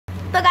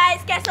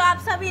कैसे हो आप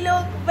सभी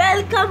लोग।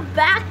 Welcome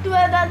back to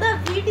another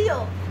video.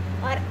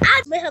 और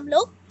आज में हम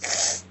लोग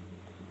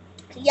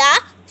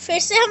फिर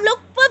से हम लोग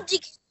पबजी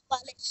खेलने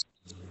वाले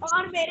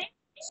और मेरे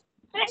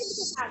फ्रेंड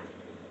के साथ।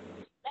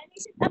 मैंने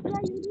इसे अपना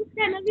यूट्यूब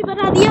चैनल भी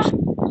बना दिया।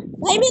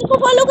 भाई मेरे को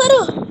फॉलो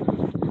करो।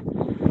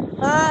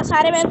 हाँ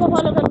सारे मेरे को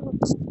फॉलो करो।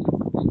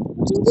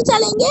 जिंदगी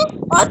चलेंगे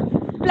और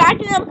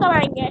प्लैटिनम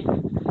कमाएंगे।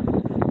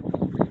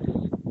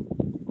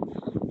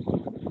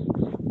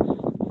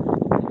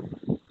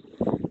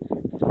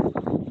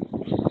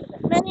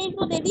 मैंने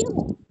इनको दे दिया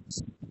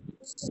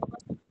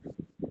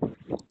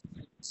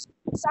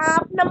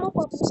सांप नमो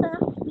पप्पू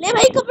सांप। ले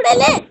भाई कपड़े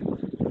ले।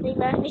 नहीं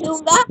मैं नहीं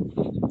लूंगा।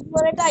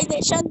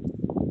 मोनेटाइजेशन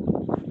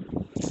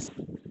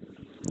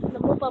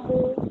नमो पप्पू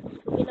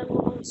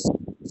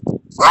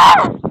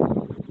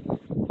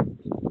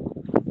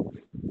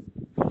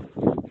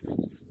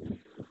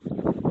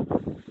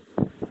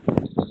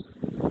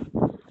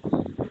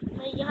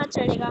नहीं यहाँ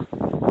चढ़ेगा।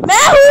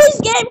 मैं हूँ इस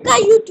गेम का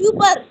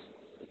YouTuber.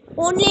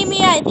 Only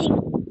me I think.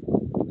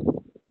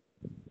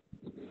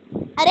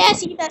 अरे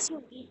ऐसी की तैसी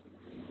होगी।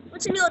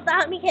 कुछ नहीं होता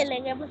हम ही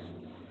खेलेंगे बस।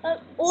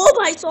 ओ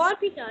भाई 100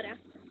 रुपये क्या रहा है।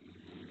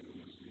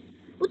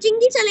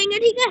 उचिंगी चलेंगे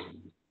ठीक है।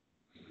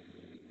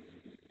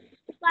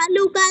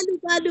 कालू कालू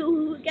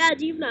कालू क्या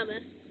अजीब नाम है।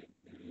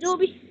 जो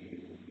भी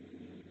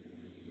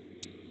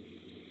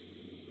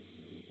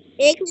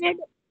 1 मिनट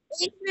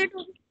 1 मिनट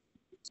हो गया।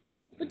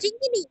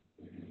 उचिंगी नहीं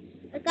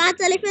कहाँ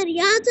चले फिर।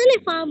 यहाँ चले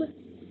फार्म।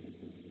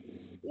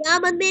 यहाँ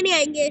बंदे नहीं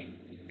आएंगे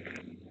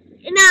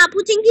ना।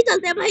 पुचिंगी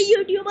चलते हैं भाई।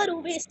 यूट्यूबर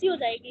हूँ बेइज्जती हो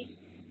जाएगी।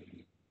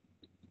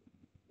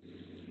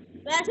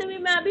 वैसे भी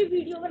मैं अभी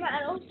वीडियो बना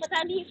रहा हूँ।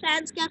 पता नहीं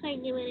फैंस क्या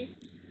कहेंगे मेरे।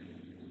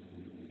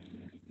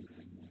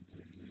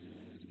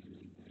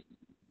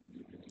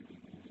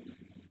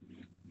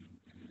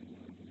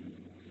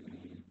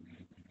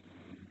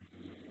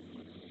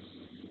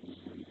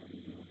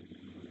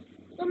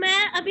 तो मैं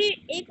अभी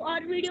एक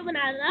और वीडियो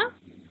बना रहा।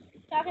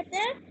 क्या कहते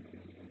हैं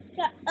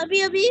अभी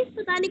अभी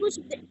पता नहीं कुछ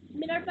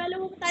मिनट पहले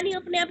वो पता नहीं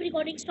अपने आप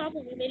रिकॉर्डिंग स्टॉप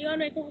हो गई मेरी। और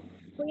मेरे को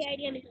कोई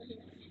आइडिया नहीं था।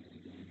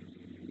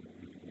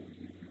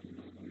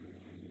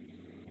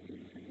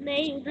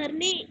 नहीं उधर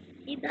नहीं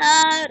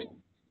इधर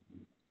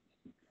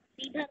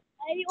इधर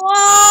भाई। ओ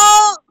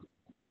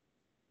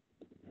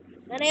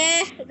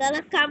मैंने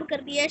गलत काम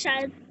कर दिया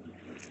शायद।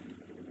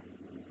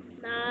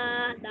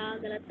 ना ना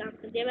गलत काम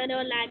कर दिया मैंने।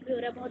 और लैग भी हो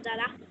रहा है बहुत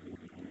ज्यादा।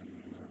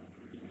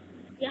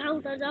 यहाँ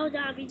उतर जाओ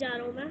जहाँ भी जा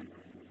रहा हूँ मैं।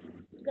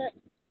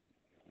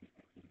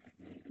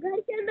 घर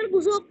के अंदर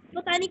घुसो।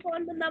 पता नहीं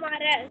कौन बंदा मार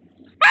रहा है।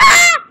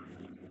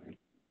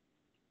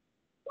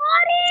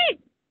 सॉरी।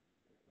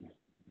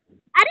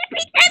 अरे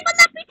पीछे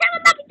बंदा पीछे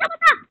बंदा पीछे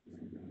बंदा।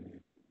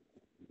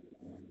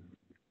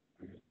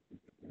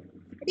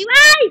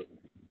 रिवाइव।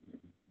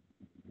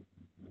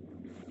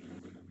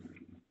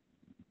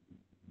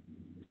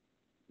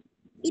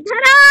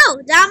 इधर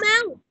आओ जहाँ मैं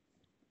हूँ।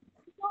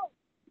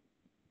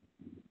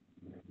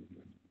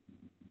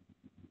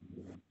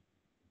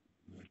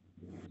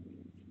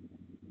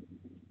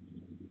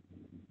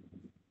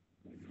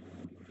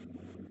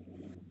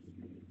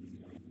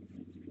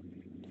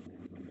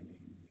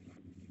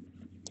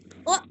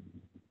 ओ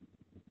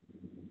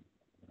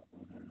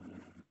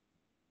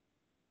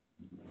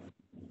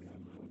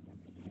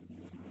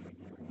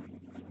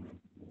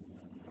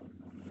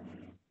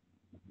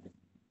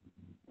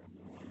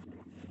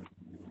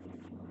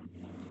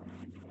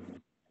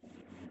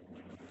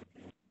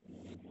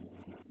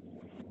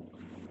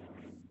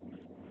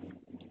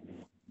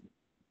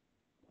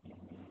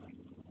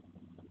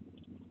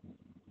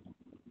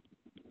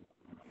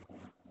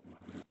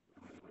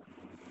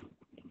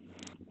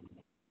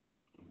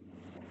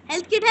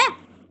हेल्थ किट है।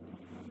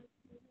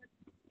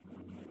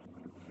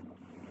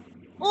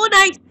 ओ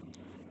नाइस।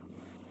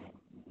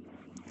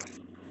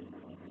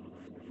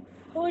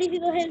 थोड़ी सी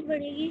तो हेल्थ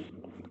बढ़ेगी।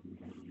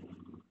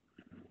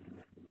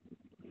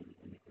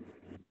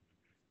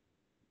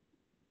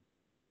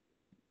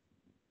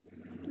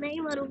 नहीं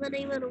मरूंगा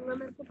नहीं मरूंगा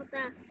मेरे को पता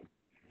है।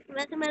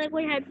 वैसे मैंने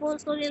कोई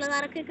हेडफोन्स तो नहीं लगा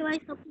रखे कि भाई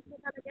सब कुछ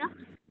पता लग गया।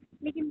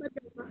 लेकिन बच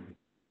जाऊंगा।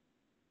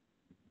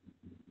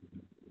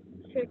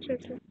 Shit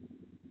shit shit.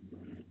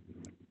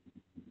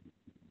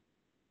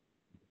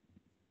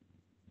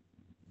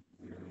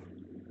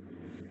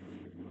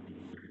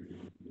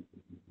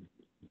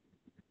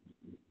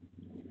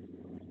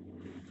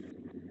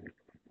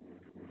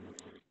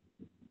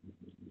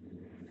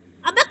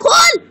 अबे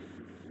खोल।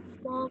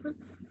 पागल।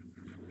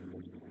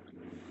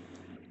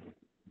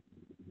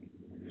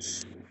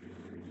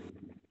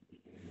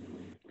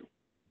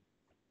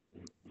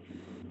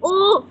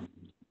 ओ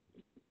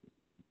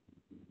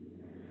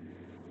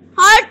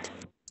हट।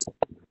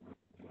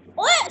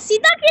 ओए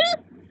सीधा किल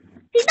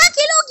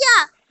हो गया।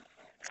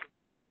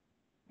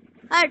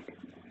 हट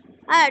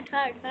हट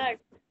हट हट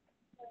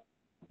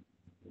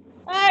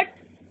हट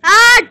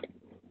हट।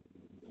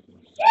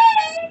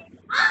 शिट।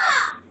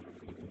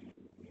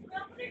 मैं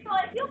अपने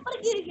टॉय के ऊपर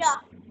गिर गया।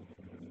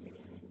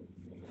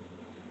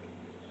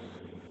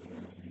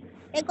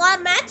 एक और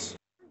मैच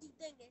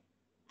जीतेंगे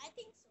आई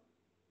थिंक सो।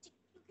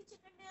 क्योंकि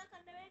चिकन डिनर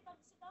करने में कम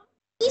से कम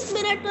 30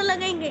 मिनट तो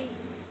लगेंगे।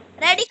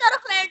 रेडी करो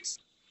फ्रेंड्स,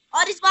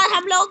 और इस बार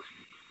हम लोग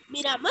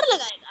मिरामर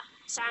लगाएगा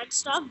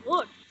सैंडस्टॉर्म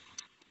मोड।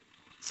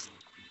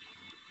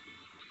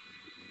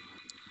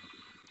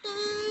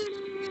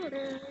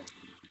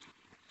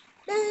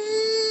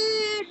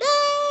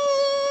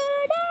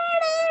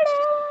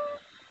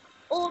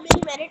 ओ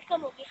मेरी मेरिट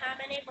कम होगी। हाँ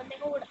मैंने एक बंदे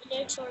को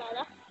नेट छोड़ा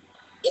था।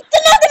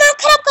 इतना दिमाग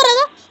खराब कर रहा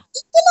था,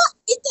 इतना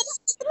इतना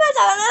इतना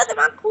ज्यादा मेरा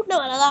दिमाग फूटने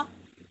वाला था।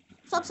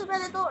 सबसे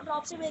पहले तो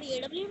ड्रॉप से मेरी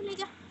एडब्ल्यू ले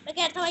गया। मैं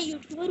कहता भाई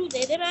यूट्यूबर हूँ,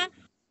 दे दे। मैं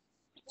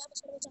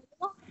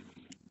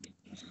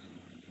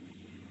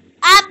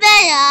अबे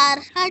यार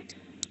हट।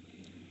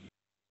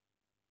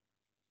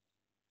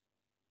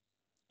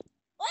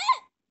 ओए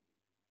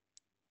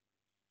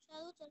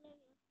चलो चले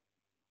गए,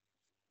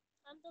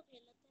 हम तो खेल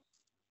लेते हैं।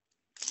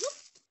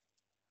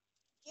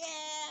 ये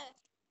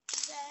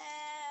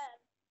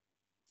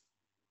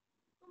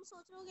तुम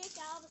सोच रहे होगे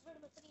क्या बचपन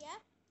बकरी है,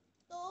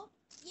 तो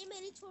ये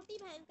मेरी छोटी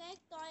बहन का एक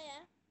टॉय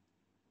है।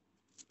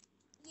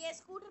 ये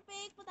स्कूटर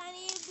पे एक पता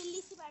नहीं एक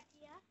बिल्ली सी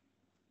बैठी है,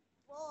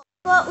 वो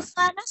तो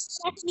उसका ना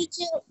सेट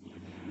नीचे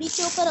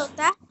नीचे ऊपर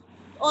होता है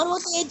और वो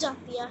तेज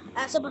जाती है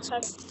ऐसे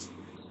बसड़।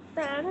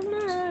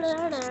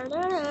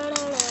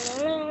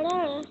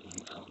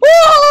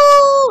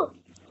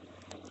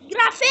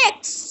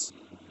 Graphics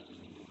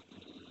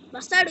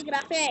bustard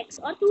graphics.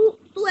 और तू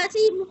तू ऐसे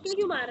ही मुक्के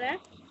क्यों मार रहा है?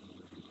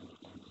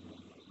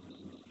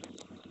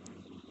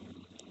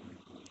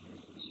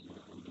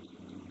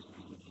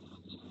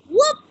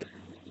 वुप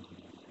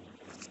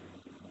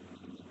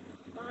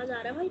कहाँ जा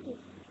रहा है भाई तू?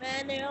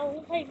 मैं नया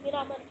हूँ भाई,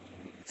 मेरा मन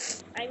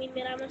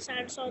मेरा मन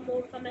सैंडस्टॉर्म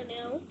मोड का मैं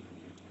नया हूँ,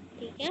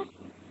 ठीक है।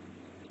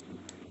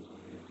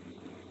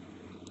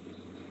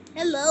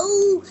 Hello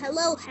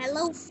hello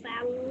hello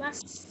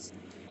fellas,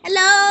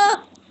 hello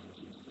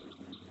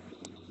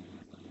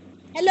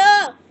hello.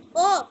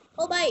 ओ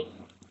ओ भाई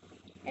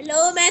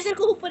हेलो, मैं तेरे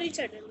को ऊपर ही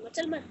चढ़ दूंगा,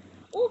 चल मैं।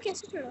 ओ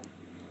कैसे चढ़ा?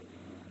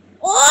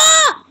 ओ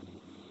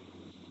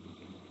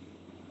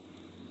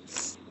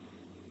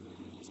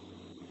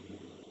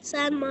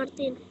सैन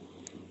मार्टिन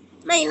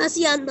नहीं,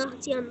 हंसी आंदा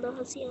हंसी आंदा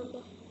हंसी आंदा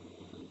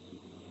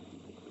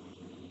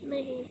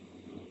नहीं,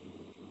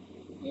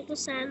 ये तो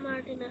सैन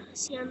मार्टिन है,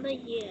 हंसी आंदा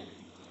ये है।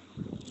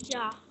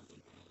 जा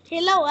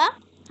खेला हुआ,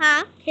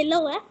 हाँ खेला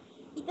हुआ है,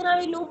 इतना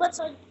भी लो मत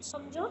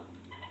समझो।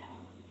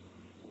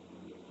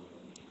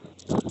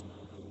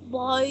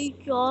 भाई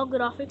क्या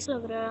ग्राफिक्स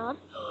लग रहा है यार।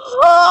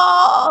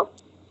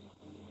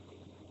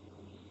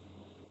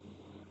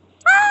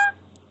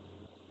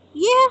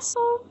 ये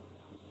सो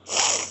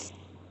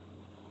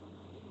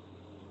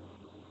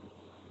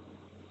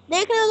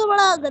देखने में तो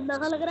बड़ा गंदा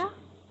सा लग रहा है।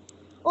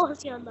 ओ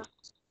हंसी आंदा,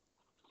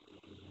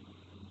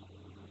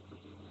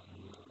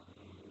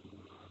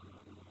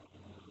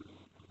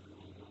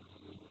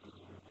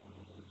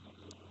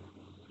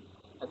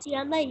 हंसी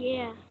आंदा ये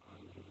है,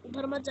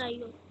 उधर मत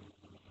जाइयो।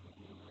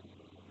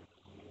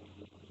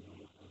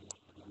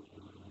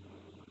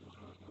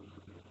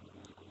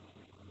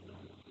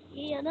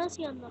 ये है ना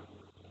हंसी आंदा?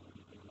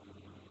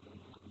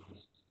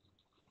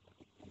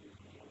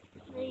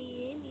 नहीं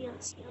ये नहीं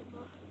हंसी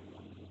आंदा।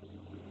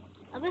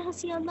 अबे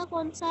हंसी आंदा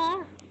कौन सा है?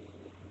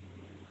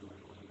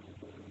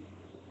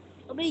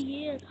 अबे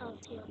ये था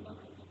हंसी आंदा।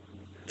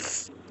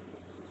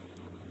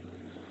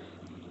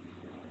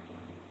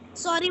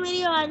 सॉरी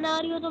मेरी आवाज ना आ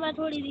रही हो तो मैं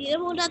थोड़ी धीरे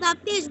बोल रहा था, आप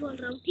तेज बोल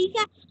रहा हूँ, ठीक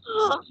है।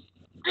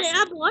 अरे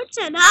आप बहुत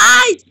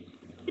नाइस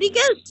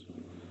रिकल्स।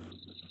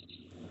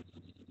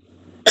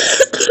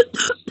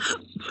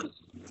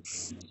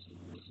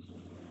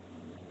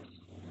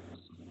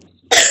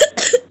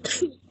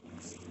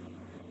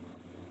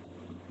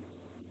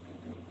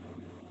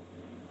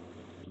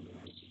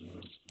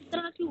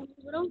 इतना क्यों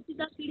हो रहा हूँ,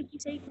 सीधा खिड़की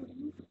से ही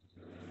कूद।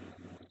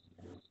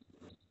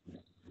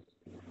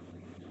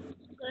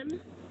 गन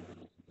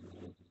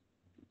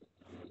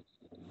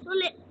तो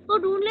ले, तो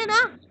ढूंढ लेना,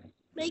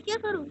 मैं क्या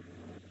करूँ?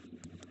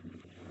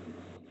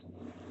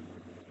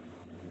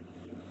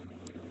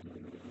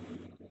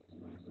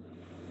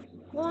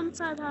 कौन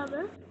सा था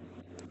मैं?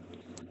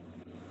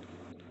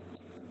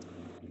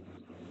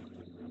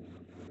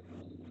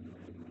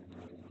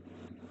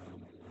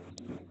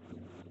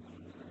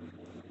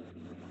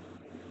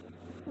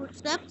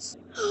 फुटस्टेप्स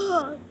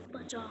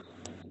बचा।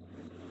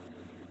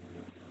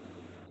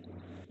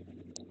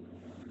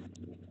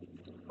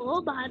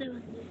 ओ बाहर है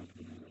बंदे,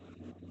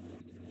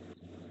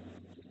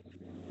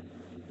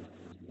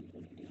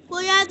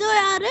 कोई आ जाओ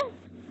यार।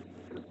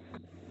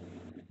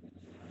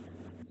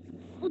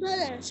 उधर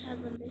है शायद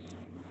बंदे,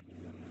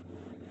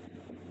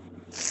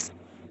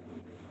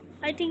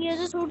 आई थिंक ये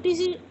जो छोटी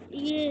सी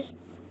ये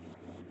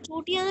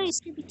छोटियां ना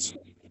इसके पीछे।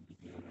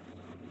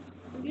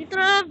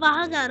 जितना मैं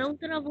वहां जा रहा हूँ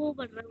उतना वो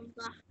बन रहा है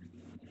उनका,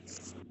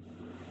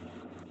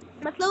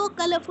 मतलब वो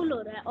कलरफुल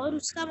हो रहा है, और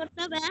उसका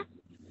मतलब है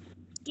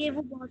कि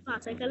वो बहुत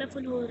पास है,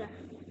 कलरफुल हो रहा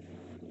है।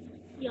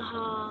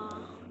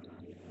 यहाँ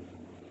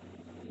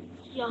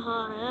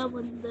यहाँ है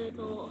बंदे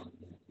तो।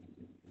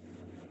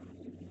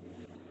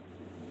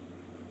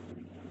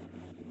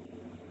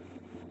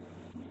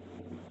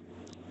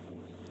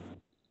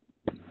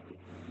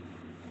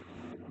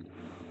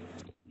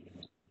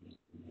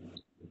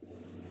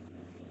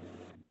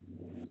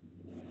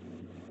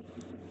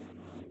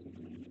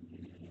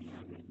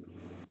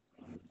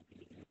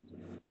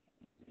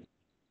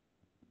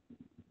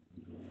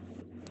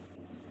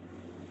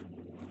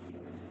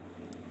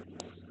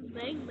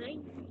 Bang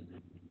bang.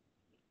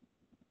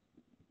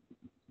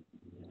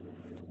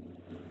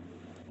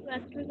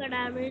 वेक्टर का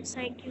डैमेज,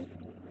 थैंक यू।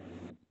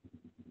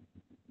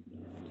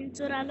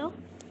 चुरा लो।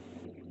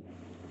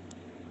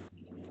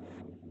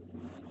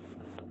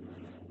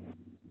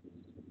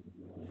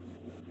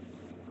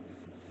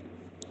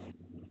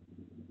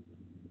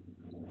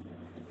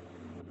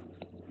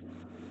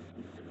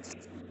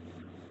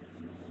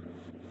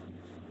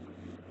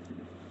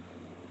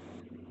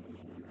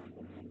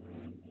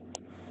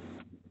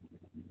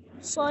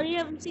 सॉरी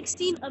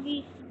M16 अभी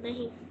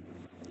नहीं।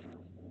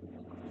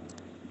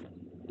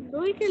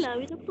 2 ही किल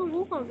अभी तक, तो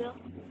वो कहाँ गया?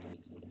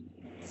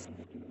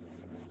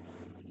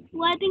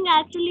 वो आई थिंक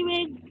एक्चुअली में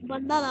एक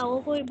बंदा था, वो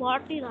कोई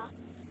बॉट नहीं था।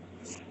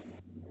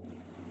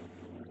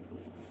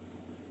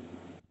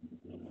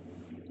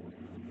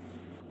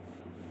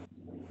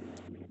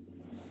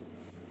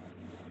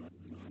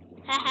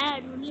 है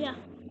ढूंढ लिया।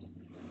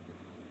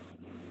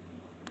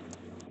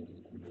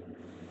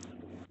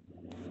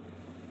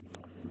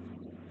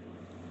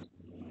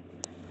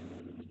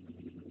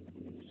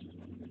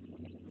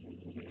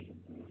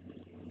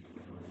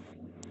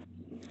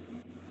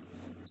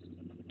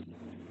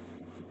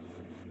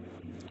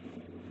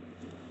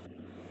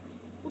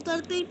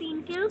 उतरते ही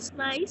 3 किल्स,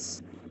 नाइस।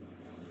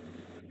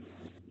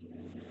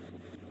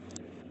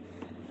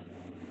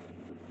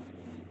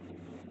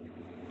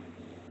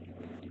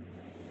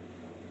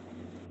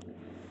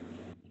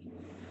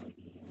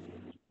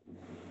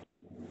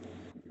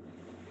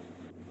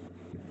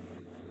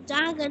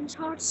 जहाँ गन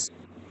शॉट्स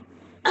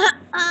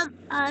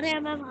आ रहे हैं,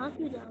 मैं वहां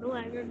क्यों जा रहा हूँ?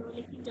 आई डोंट नो,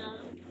 लेकिन जा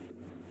रहा हूँ।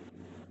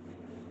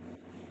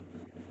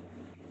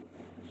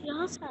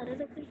 यहाँ से आ रहे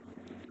थे।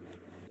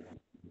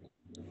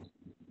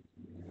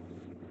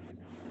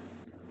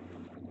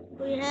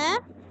 कोई है?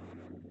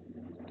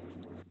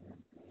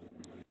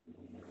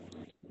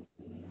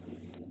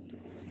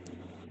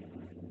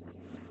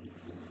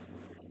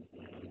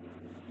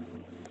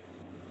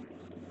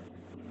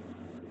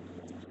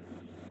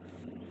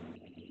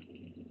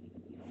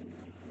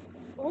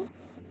 ओ,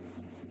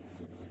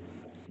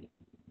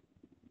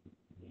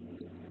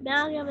 मैं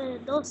आ गया मेरे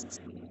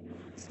दोस्त।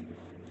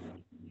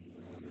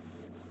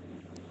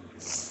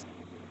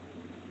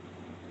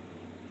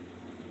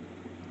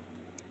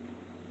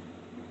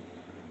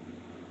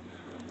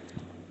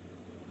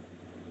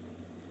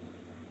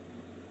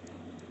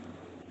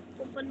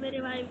 ऊपर मेरे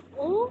भाई।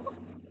 ओ,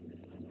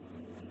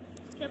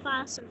 उसके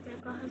पास चलते हैं।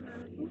 कहाँ जा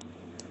रहे हैं?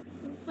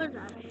 ऊपर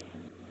जा रहे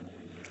हैं।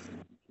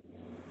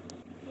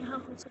 यहाँ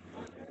हो सकता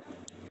है।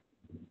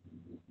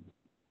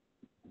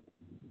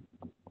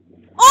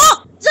 ओ,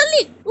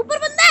 जल्दी ऊपर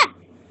बंदा है।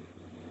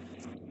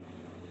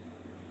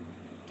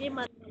 के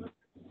मर गया।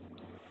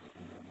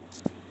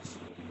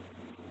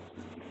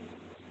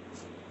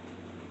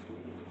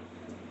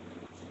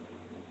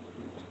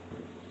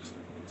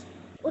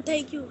 ओ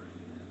थैंक यू।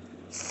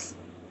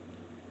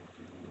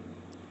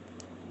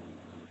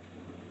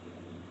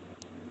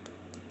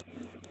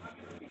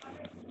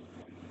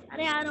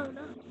 अरे आ रहा हूँ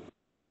ना।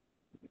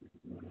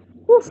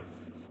 उफ,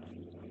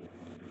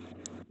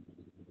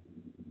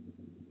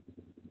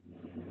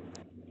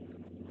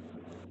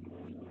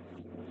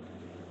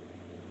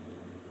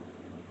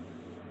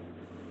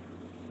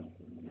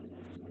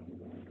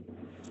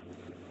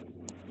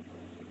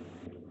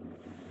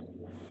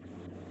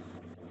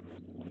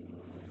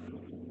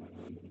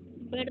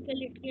 बेड पे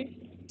लेट के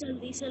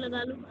जल्दी से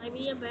लगा लो। आई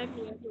मीन ये बेड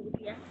नहीं है, जो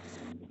भी है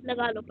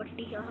लगा लो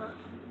पट्टी। यहाँ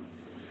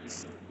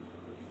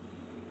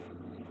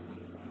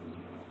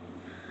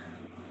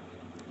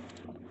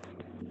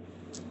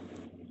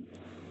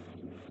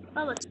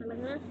अब अच्छा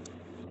लग रहा है।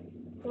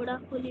 थोड़ा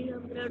फुली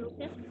अपग्रेड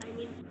होके, आई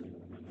मीन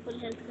फुल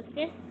हेल्थ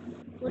करके।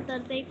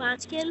 उतरते ही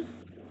 5 किल।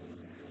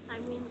 आई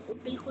मीन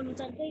बिल्कुल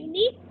उतरते ही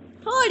नहीं,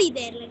 थोड़ी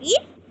देर लगी।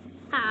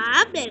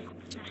 हाँ मेरे को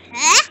पता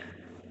है।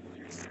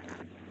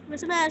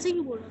 वैसे मैं ऐसे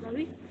क्यों बोल रहा था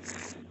अभी?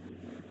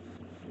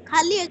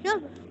 खाली है क्या?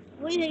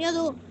 वही है क्या?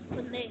 2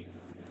 बंदे।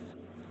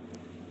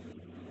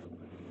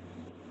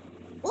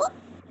 ओ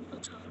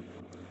अच्छा,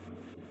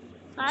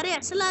 सारे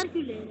SLR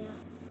क्यों ले रहे हैं?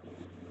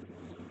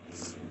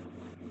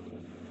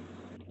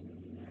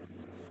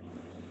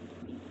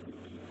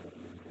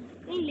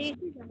 कहीं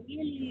लेके जा रही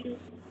है लीड।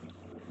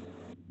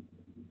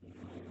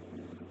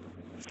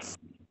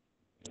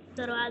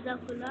 दरवाजा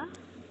खुला।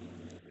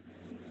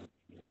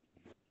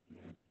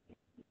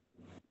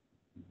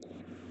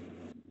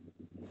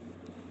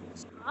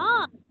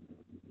 हाँ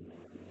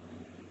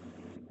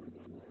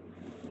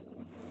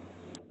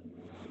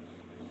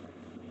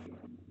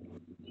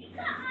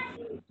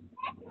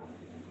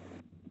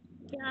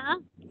क्या?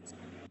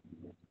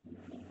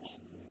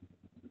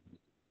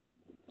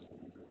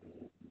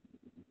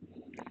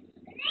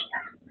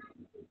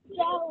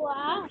 क्या हुआ?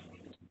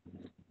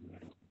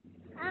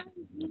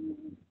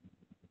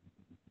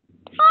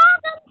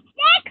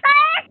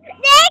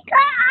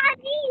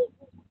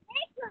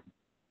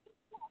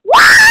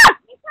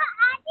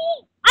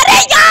 अरे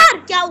यार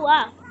क्या हुआ?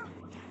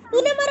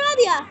 तूने मरवा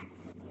दिया।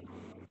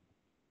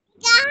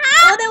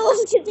 अरे वो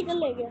चिकन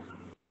ले गया।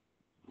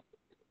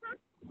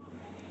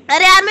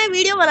 अरे यार मैं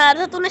वीडियो बना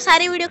रहा था, तूने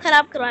सारी वीडियो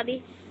खराब करवा दी।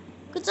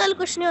 चल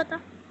कुछ नहीं होता।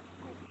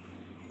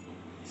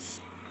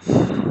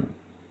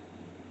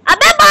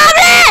 अबे भाग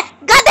रे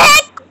गधे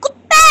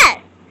कुत्ते।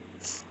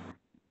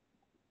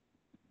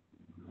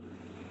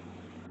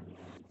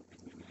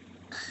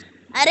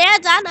 अरे यार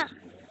जाना।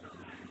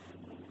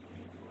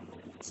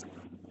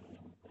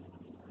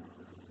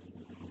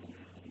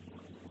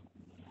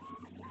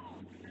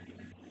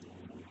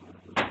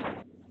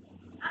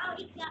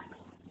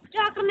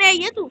 क्या करने आई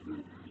है तू?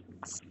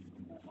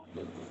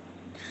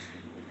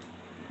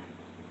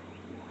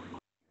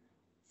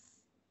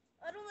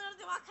 अरे मेरा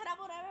दिमाग खराब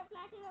हो रहा है, मैं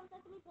प्लैटिनम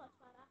तक नहीं पहुंच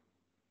पा रहा।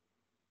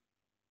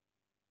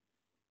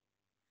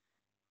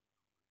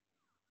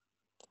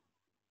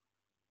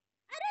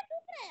 अरे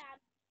चुप रहे यार।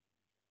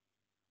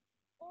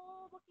 ओ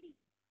मकड़ी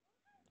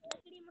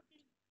मकड़ी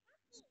मकड़ी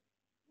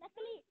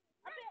नकली।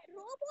 अबे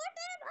रोबोट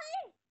है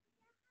भाई,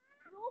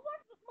 रोबोट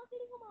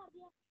मकड़ी को मार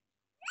दिया।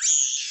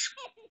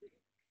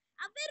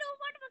 अबे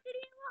रोबोट मकड़ी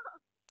है वो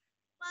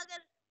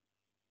पागल।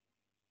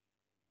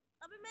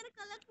 अबे मैंने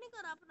कलेक्ट नहीं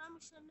करा अपना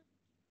मिशन,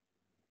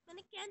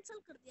 मैंने कैंसिल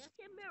कर दिया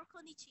कि मेरे को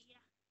नहीं चाहिए।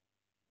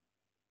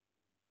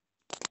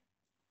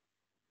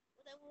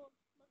 अरे वो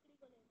मकड़ी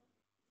को लेना।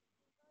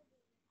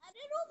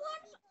 अरे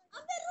रोबोट,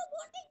 अबे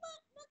रोबोटिक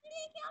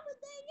मकड़ी क्या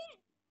मुद्दा है ये?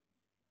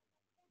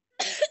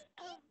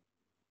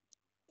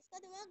 इसका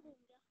दिमाग घूम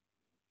गया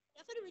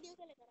या फिर वीडियो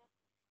के लिए करा।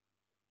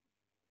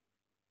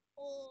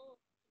 ओ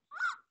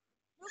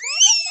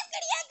रोबोटिक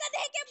मकड़ियां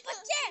गधे के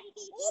बच्चे,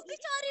 वो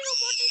बेचारी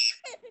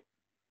रोबोटिक।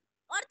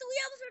 और तू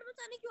यहाँ मुझे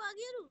बताने क्यों आ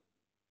गई रू?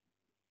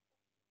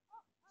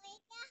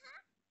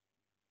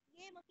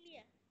 ये मकड़ी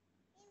है।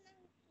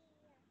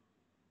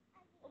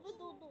 अबे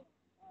दो दो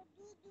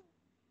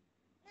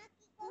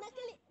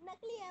नकली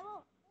नकली है वो।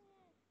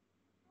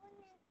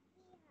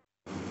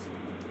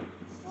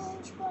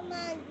 उसको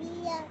मार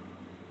दिया,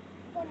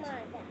 को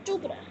मार दिया।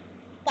 चुप रह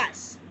बस।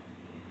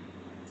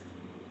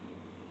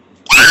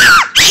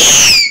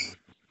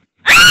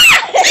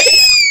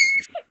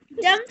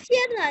 जंप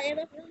शेयर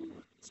आएगा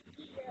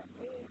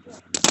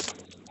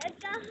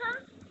कहाँ?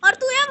 और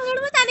तू यहाँ मुझे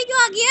बताने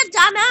क्यों आ गई है?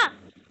 जाना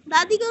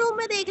दादी के रूम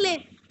में देख ले,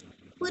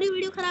 पूरी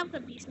वीडियो खराब कर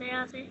दी इसने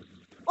यहाँ से।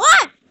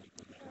 ओए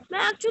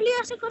मैं एक्चुअली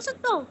ऐसे कर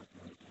सकता हूँ,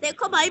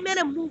 देखो भाई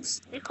मेरे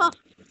मूव्स देखो।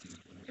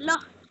 हेलो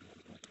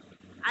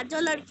आ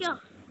जाओ लड़कियों।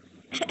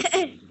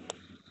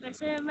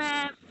 वैसे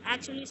मैं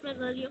एक्चुअली इसमें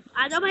कर रही हूँ,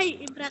 आ जाओ भाई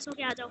इम्प्रेस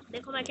होके आ जाओ।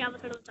 देखो मैं क्या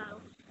बताना चाह रहा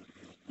हूँ।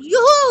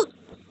 यूहू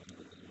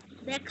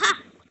देखा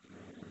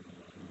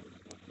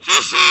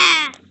है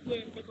ये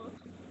देखो,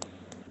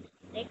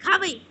 देखा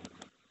भाई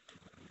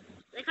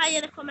देखा,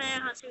 ये देखो मैं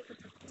यहाँ से कर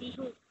सकती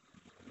हूँ।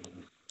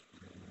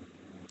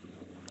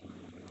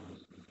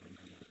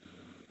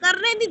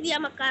 करने नहीं दिया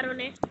मक्कारों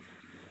ने।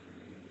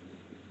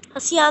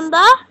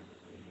 हसियांदा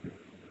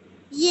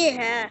ये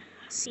है,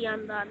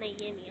 हसियांदा नहीं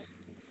ये नहीं है।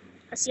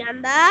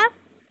 हसियांदा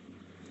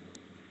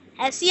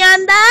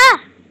हसियांदा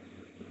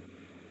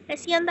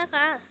हसियांदा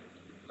कहाँ?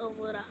 ओ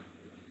वो रहा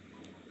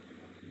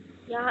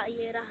यहाँ,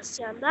 ये रहा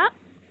हसियांदा।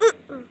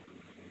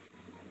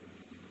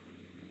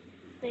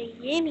 नहीं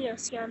ये नहीं है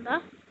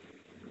हसियांदा,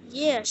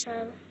 ये है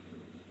शायद।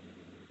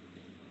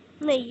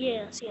 नहीं ये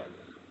है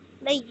हसियांदा,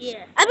 नहीं ये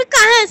है। अबे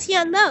कहाँ है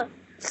हसियांदा?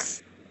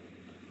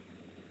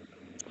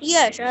 ये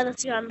है शायद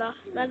हसियांदा,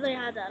 मैं तो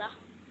यहाँ जा रहा।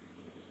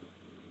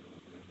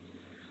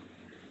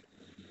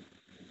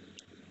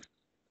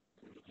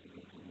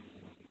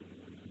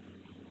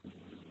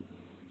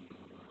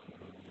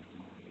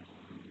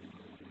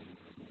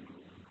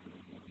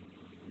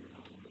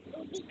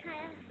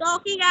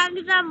 टॉकिंग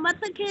एग्जाम मत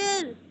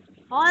खेल,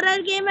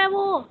 हॉरर गेम है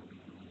वो।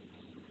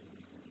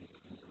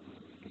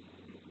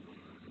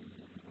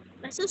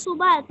 वैसे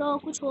सुबह है तो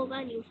कुछ होगा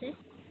नहीं उसे।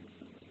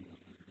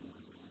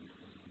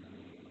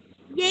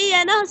 यही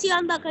है ना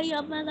हसियांदा का ही,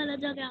 अब मैं गलत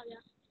जगह आ गया।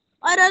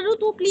 और अरु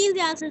तू प्लीज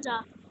यहाँ से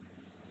जा।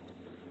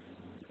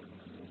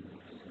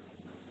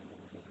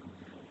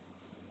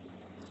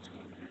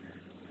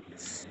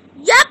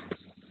 यप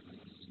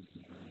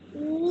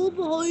ओ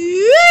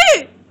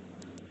भाई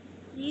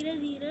धीरे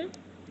धीरे।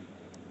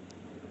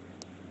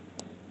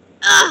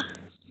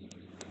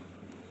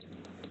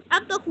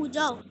 अब तो कूद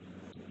जाओ,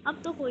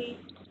 अब तो कोई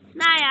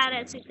ना यार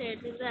ऐसे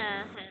कर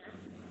है।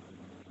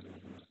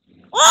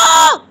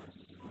 ओ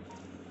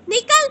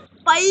निकल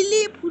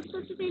पहली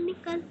फुर्सत में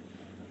निकल,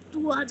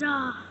 तू आजा।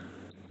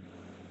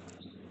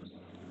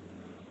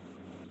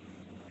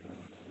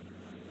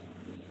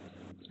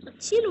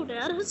 अच्छी लूट है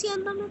यार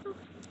हसियांदा में तो।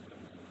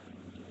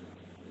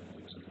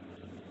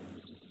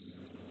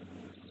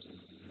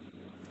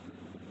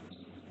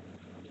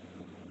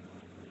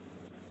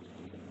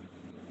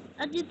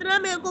 और जितना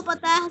मेरे को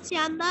पता है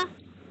हसियांदा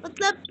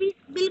मतलब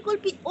बिल्कुल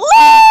ओ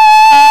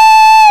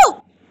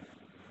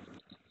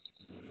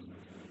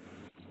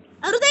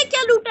अरे देख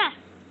क्या लूटा है,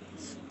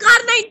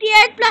 कार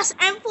 98 प्लस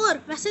M4।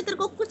 वैसे तेरे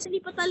को कुछ नहीं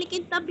पता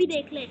लेकिन तब भी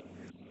देख ले,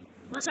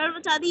 भसड़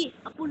मचा दी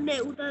अपुन ने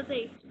उतरते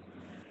ही।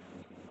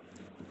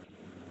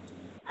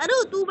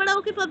 अरे तू बड़ा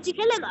होके पबजी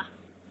खेलेगा?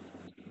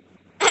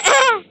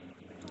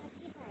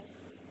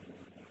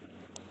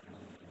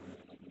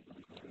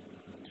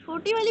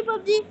 छोटी वाली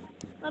पबजी,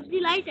 पबजी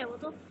लाइट है वो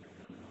तो,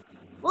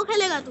 वो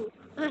खेलेगा तू?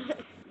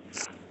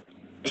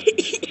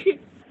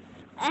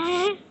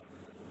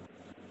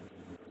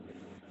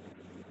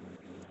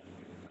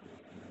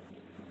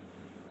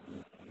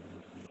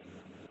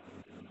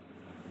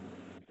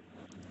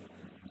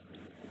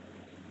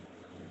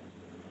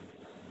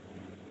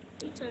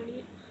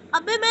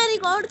 अबे मैं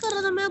रिकॉर्ड कर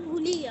रहा था, मैं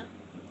भूल ही गया।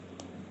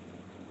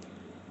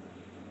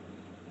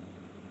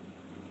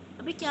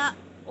 अबे क्या?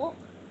 ओ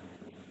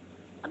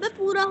अबे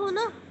पूरा हो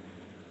ना।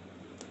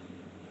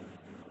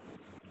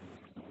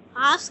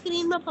 हाफ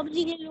स्क्रीन में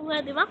पबजी खेलूंगा,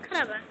 दिमाग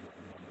खराब है।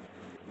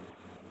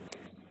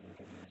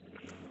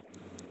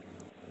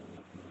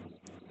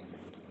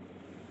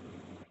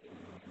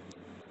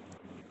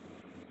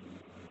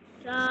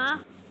 क्या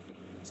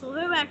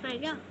सोफे बैठना है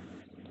क्या?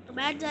 तो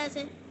बैठ जा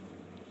ऐसे।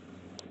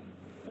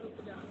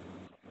 रुक जा,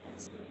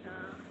 ऐसे जा।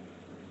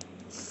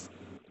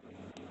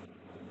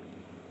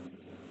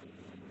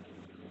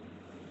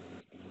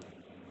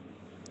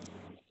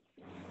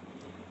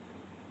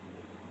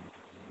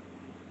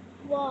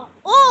 वाह,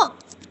 ओ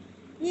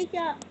ये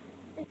क्या?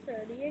 ये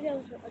क्या?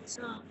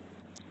 अच्छा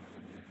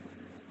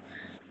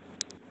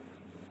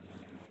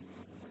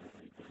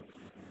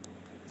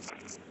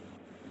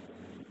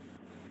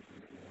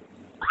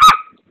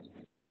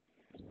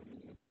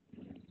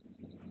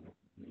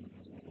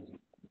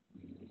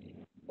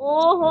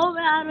ओहो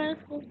यार, मैं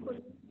इसको खोल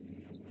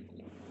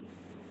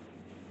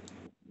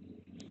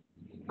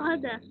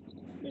हद है।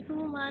 देखो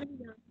वो मार भी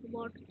गया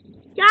बॉट।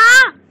 क्या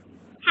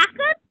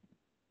हैकर?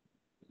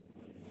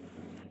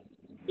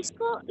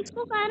 इसको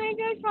इसको कह रहे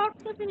हैं शॉट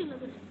कैसे नहीं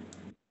लग रहे?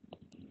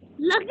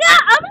 लग गया,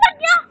 अब लग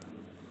गया।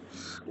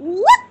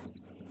 What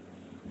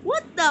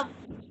what the?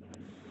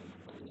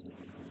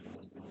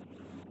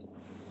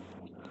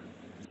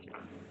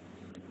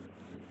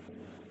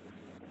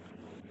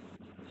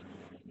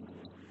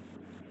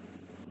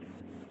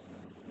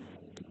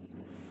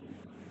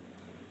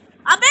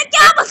 अबे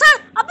क्या बसा?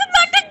 अबे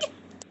मैं अटक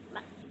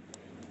गया,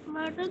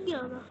 मैं अटक गया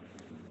होगा।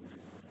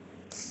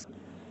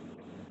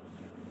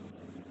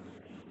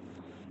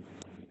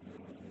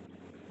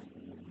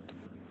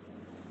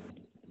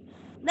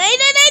 नहीं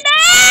नहीं नहीं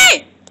नहीं।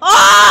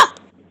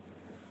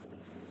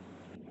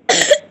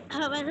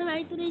 वैसे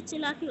भाई तू नहीं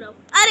चिल्ला क्यों रहा हूँ?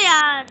 अरे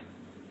यार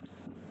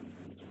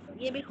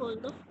ये भी खोल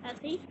दो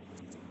ऐसे ही।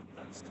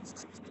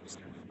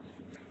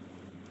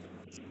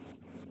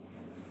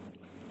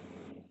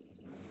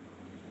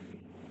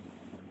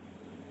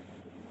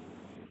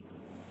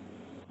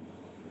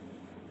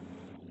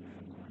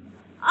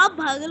 अब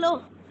भाग लो।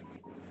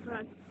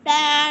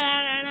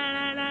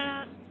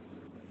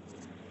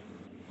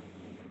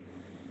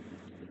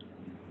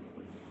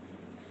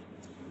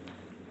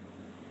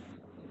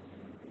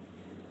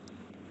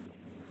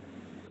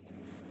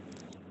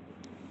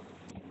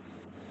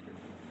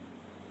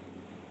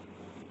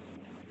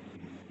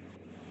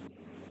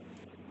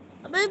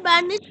 अबे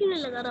बैंडेज क्यों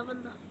नहीं लगा रहा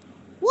बंदा?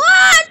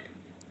 व्हाट?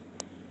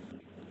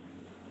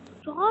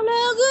 कहाँ ले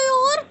गए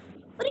और?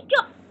 अरे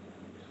क्या?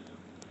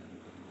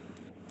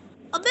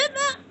 अबे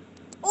मैं,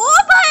 ओ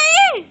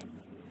भाई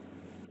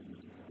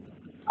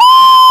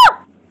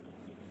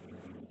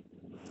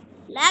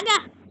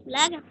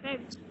लैग है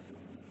फ्रेंड्स।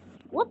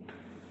 व्हाट?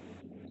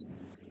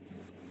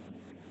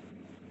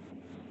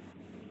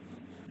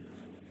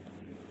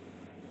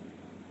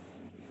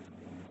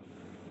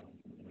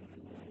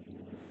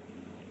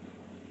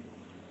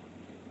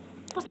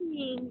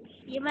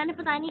 ये मैंने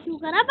पता नहीं क्यों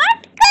करा,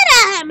 बट करा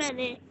है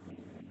मैंने।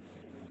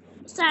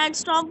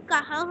 सैंडस्टॉर्म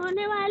कहाँ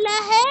होने वाला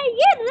है?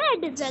 ये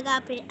रेड जगह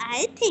पे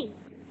आई थिंक,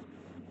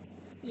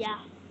 या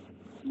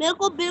मेरे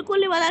को बिल्कुल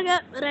नहीं पता क्या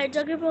रेड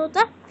जगह पे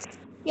होता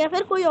या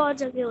फिर कोई और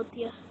जगह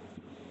होती है।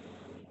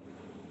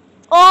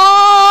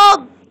 ओ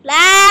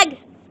लैग,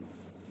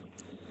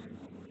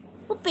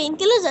 वो पेन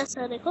किलर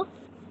जैसा देखो।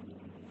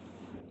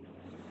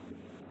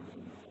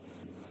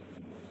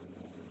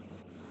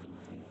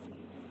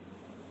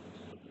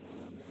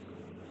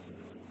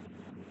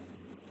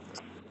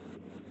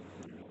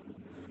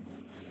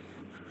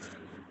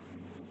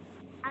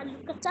 आलू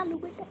कच्चा आलू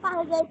बेटे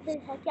कहाँ गए थे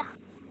है क्या?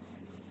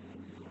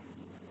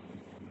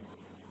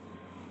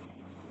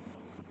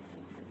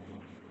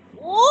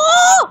 ओ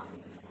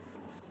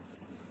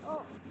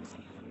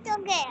तो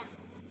गया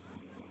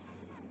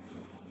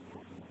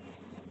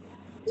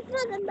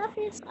इतना गंदा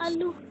फेस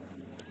आलू।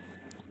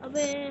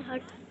 अबे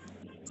हट,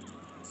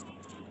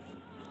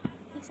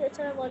 इससे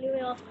अच्छा मैं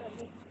वॉल्यूम ऑफ कर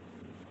दूं।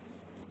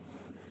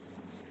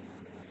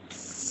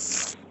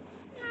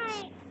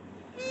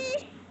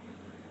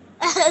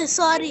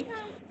 सॉरी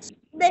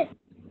दे,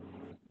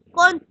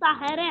 कौन सा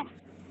है रे?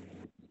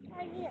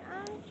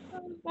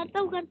 करता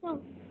हूँ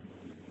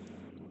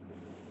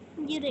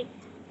ये देख।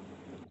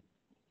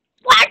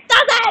 What the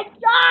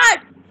headshot?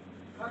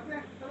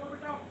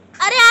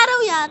 अरे आ रहा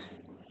हूँ यार।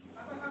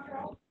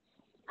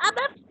 अब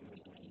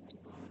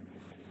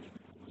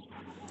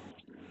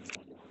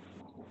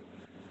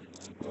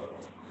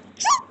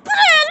चुप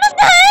रह,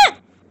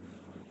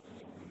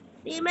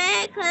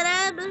 मैं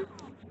खराब।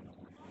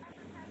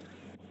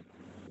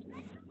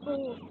 ओ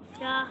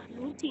क्या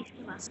लूट थी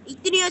इसके पास,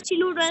 इतनी अच्छी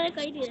लूट मैंने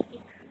कहीं नहीं रखी।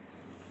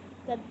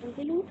 गद्दू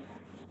की लूट।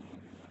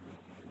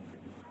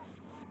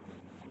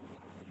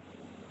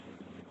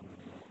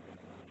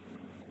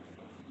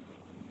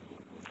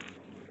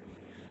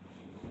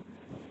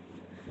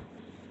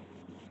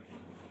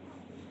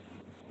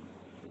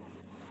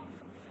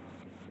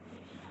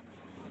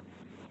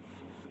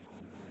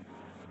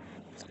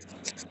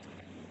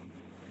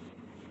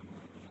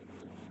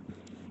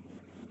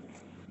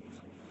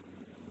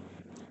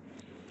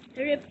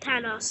 Rib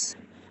Thanos.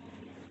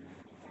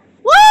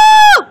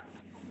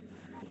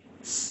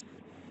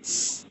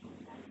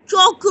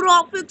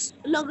 ग्राफिक्स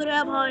लग रहा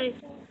है भाई।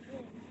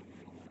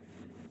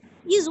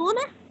 ये जोन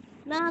है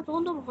ना?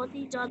 जोन तो बहुत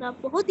ही ज्यादा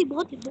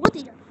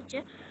कुछ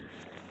है।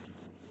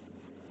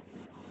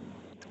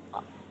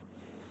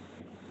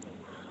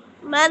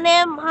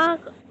 मैंने वहाँ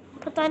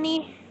पता नहीं।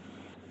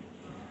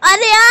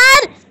 अरे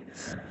यार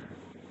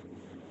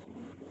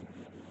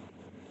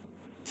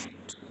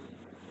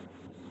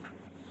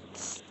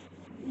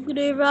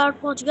ग्रेवयार्ड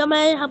पहुंच गया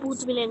मैं। यहाँ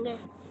भूत मिलेंगे।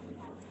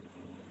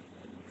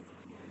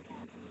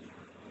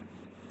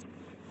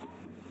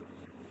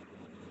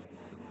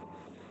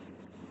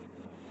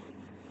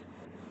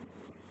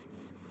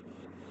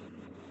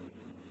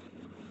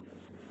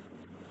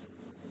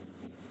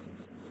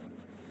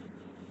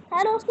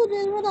 मैंने उसको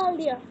जेल में डाल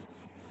दिया।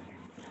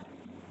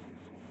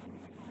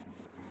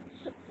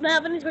 मैं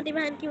अपनी छोटी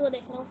बहन की वो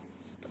देख रहा हूँ,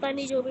 पता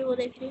नहीं जो भी वो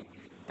देख रही है।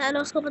 मैंने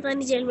उसको पता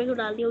नहीं जेल में क्यों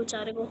डाल दिया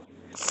बेचारे को।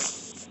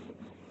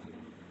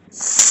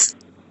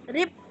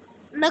 रिप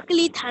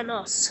नकली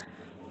थानोस।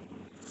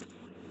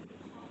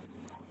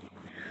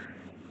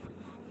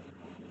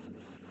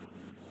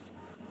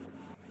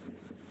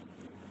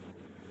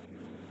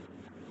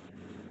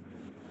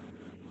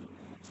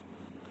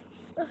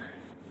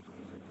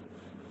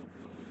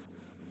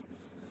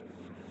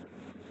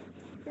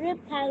 रिप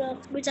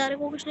थानोस बेचारे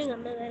को कुछ नहीं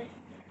करना दे रहे।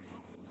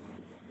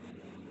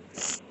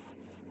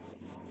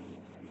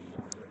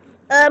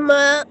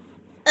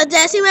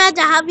 जैसे मैं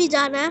जहाँ भी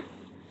जाना है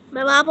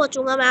मैं वहां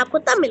पहुंचूंगा, मैं आपको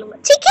तब मिलूंगा,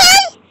 ठीक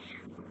है?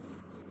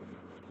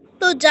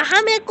 तो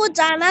जहाँ मेरे को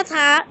जाना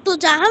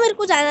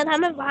था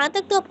मैं वहां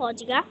तक तो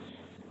पहुंच गया।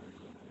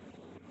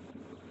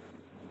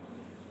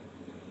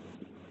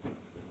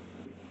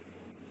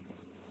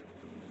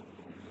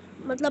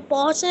 मतलब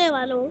पहुंचने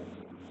वाला हूँ।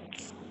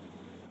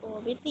 वो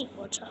अभी नहीं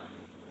पहुंचा।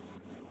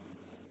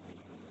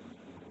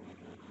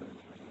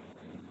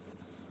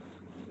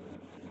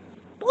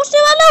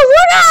 पहुंचने वाला हूँ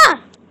ना।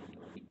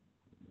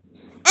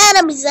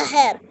 Enemies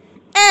ahead.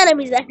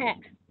 Enemies ahead.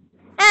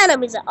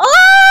 Enemies ahead. Oh!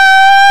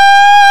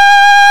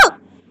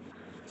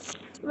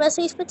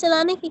 वैसे इस पे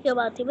चलाने की क्या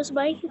बात थी, बस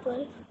बाइक ही तो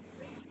है।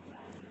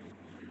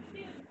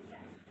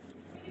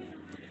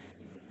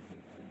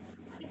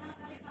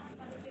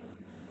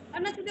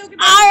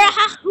 आ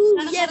रहा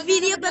हूँ, ये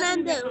वीडियो बना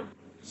दो।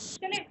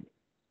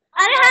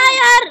 अरे हाँ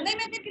यार, नहीं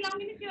मैं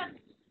खिलाऊंगी नहीं।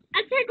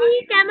 अच्छा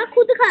ठीक है, मैं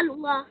खुद खा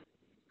लूंगा।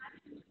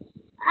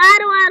 आ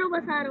रहा हूँ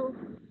बस आ रहा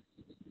हूँ।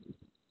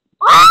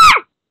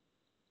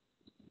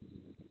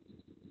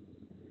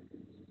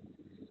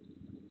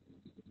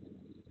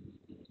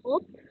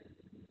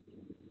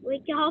 ओए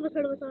क्या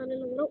बसड़ बसाने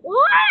लग रहा हूँ।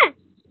 ओए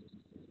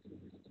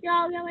क्या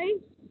हो गया भाई?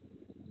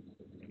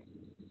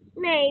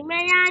 नहीं मैं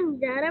यहाँ नहीं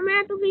जा रहा,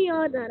 मैं तो कहीं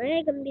और जा रहा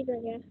है। गंदी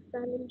जगह,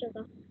 जालिम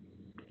जगह।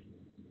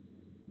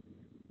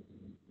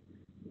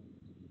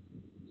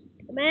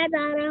 मैं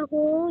जा रहा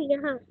हूँ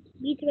यहाँ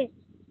बीच में,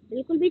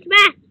 बिल्कुल बीच में।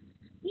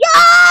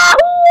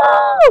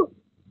 याहू!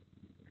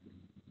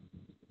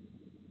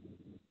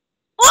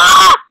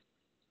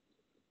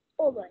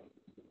 ओ भाई,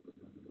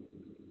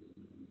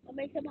 अब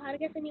मैं इसे बाहर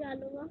कैसे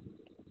निकालूंगा?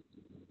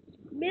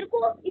 मेरे को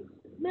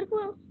मेरे को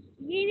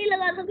ये नहीं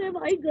लगा था कि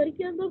भाई घर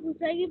के अंदर घुस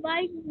जाएगी।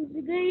 बाइक घुस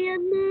गई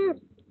अंदर।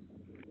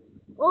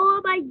 ओ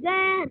माय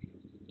गॉड,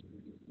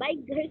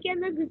 बाइक घर के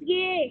अंदर घुस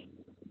गई,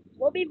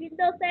 वो भी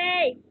विंडो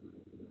से।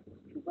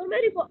 शुक्र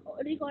मैं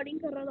रिकॉर्डिंग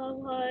कर रहा था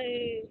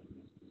भाई।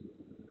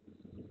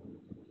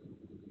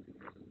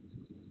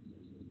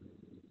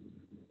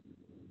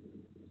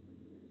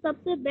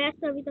 सबसे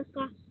बेस्ट अभी तक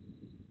का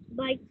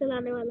बाइक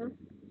चलाने वाला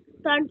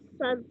स्टंट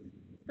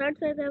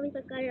से अभी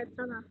तक का ये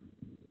अच्छा था।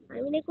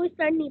 आई मीन कोई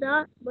स्टंट नहीं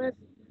था, बस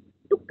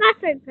तुक्का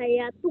स्टंट था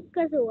यार,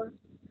 तुक्का से हुआ।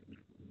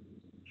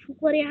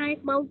 शुक्र यहाँ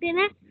एक माउंटेन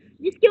है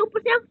जिसके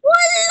ऊपर से हम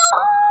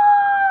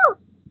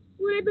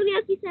पूरे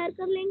दुनिया की सैर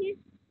कर लेंगे।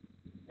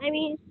 आई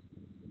मीन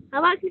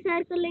हवा की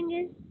सैर कर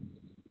लेंगे।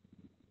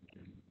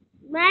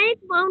 मैं एक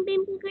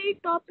माउंटेन के कहीं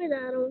टॉप पे जा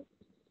रहा हूँ,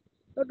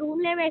 तो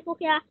ढूंढ ले मेरे को।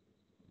 क्या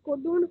को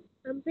ढूंढ?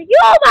 हमसे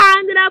क्यों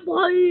भाग रहा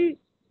भाई?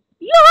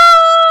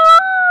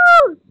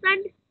 यो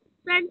स्टंट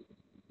स्टंट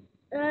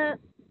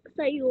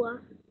सही हुआ।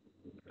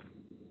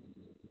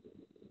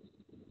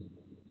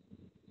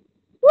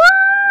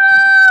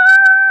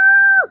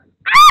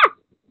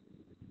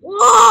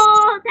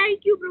 Oh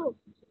thank you bro.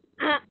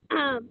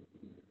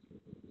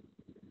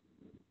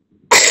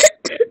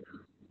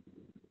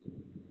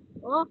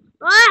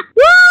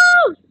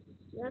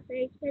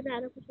 इससे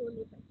ज्यादा कुछ हो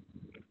नहीं था,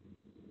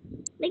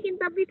 लेकिन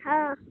तब भी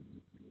था।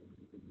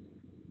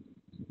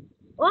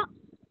 ओ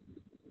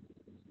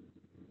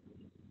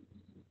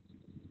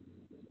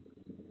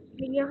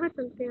यहाँ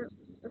चलते हैं।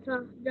 अच्छा,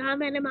 जहाँ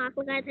मैंने मार्क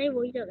लगाया था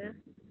वही जगह।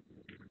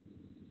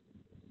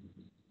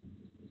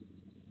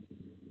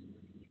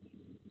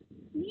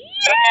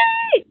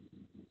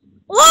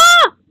 ओ,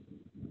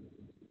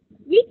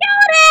 ये क्या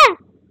हो रहा है?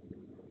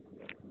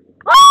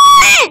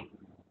 ओए!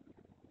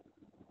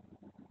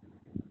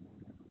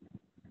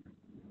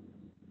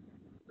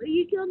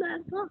 ये क्या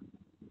बैग था?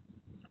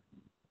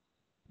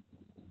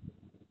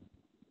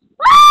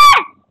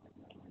 ओए!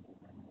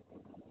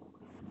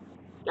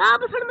 क्या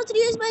बसड़ मच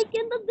रही है इस बाइक के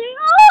अंदर?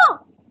 देखो,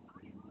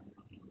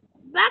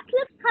 बैक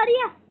फ्लिप खा रही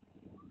है।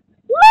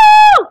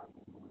 वो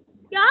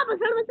क्या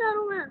बसड़ मचा रहा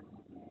हूँ मैं।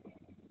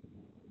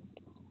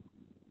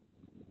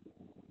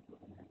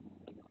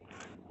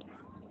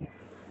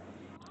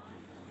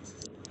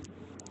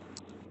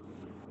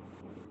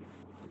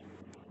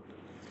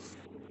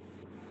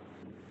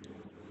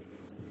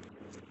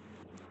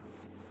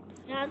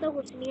 यहाँ तो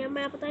कुछ नहीं है,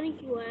 मैं पता नहीं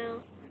क्यों आया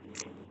हूँ।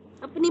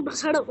 अपनी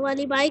भसड़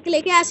वाली बाइक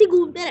लेके ऐसे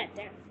घूमते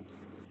रहते हैं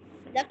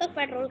जब तक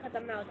पेट्रोल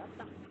खत्म ना हो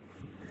जाता।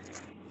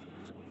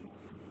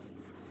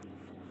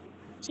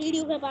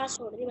 सीढ़ियों के पास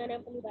छोड़ दी मैंने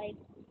अपनी बाइक।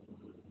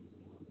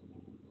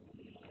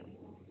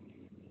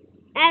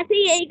 ऐसे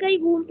ही यही कहीं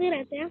घूमते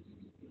रहते हैं।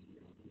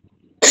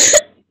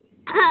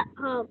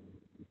 हाँ,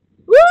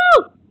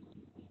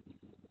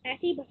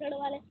 ऐसे ही भसड़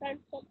वाले स्टंट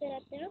करते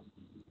रहते हैं।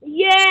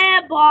 ये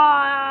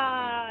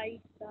भाई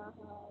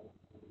साहब,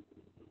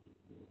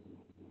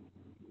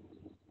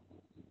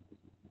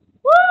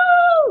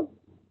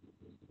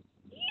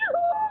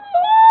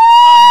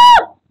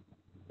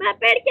 मैं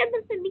पेड़ के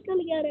अंदर से निकल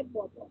गया रे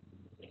बहुत।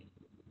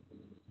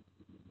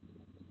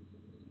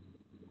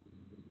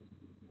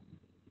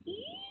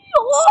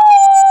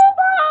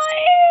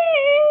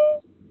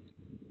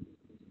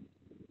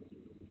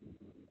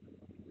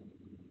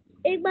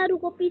 एक बार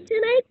रुको, पीछे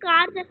ना एक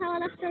कार जैसा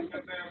वाला स्टंट।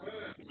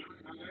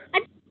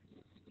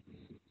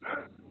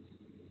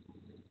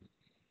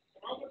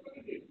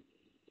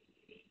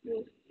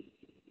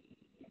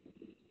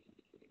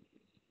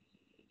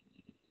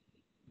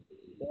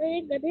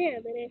 एक गधे है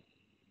मेरे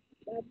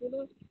बाजू में।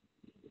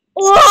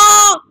 ओ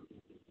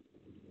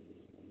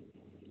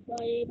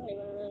भाई भाई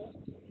भाई,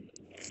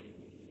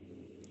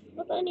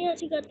 पता नहीं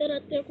ऐसी करते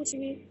रहते हैं कुछ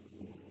भी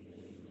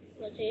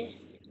वैसे।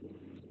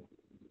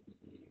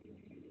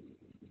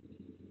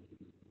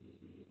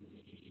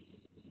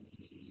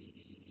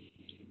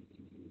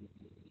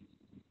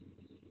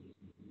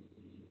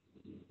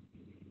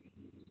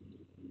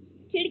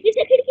 खिड़की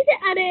से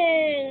अरे,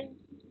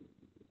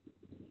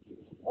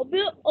 अभी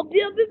अभी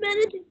अभी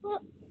मैंने देखा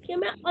कि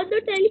मैं अंदर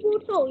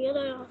टेलीपोर्ट हो गया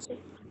था यहाँ से।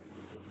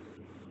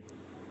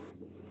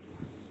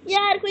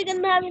 यार कोई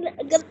बंदा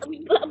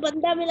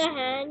मिला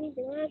है नहीं,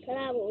 दिमाग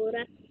खराब हो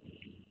रहा है।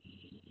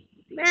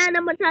 मैं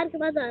नंबर 4 के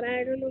पास जा रहा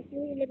है, डोंट नो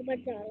क्यों, लेकिन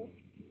बच जा रहा हूँ।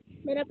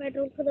 मेरा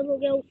पेट्रोल खत्म हो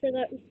गया, उस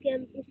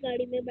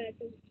गाड़ी में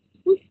बैठूं,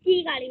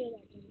 उसकी गाड़ी में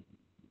बैठूं।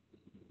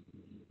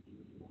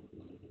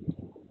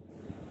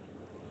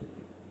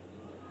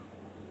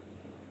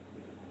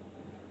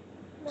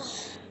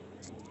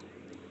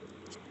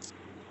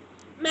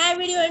 मैं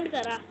वीडियो एंड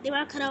करा,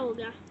 दिमाग खराब हो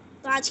गया।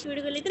 तो आज की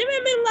वीडियो के लिए इतने में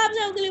मिलूंगा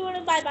आपसे, अगली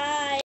वीडियो, बाय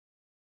बाय।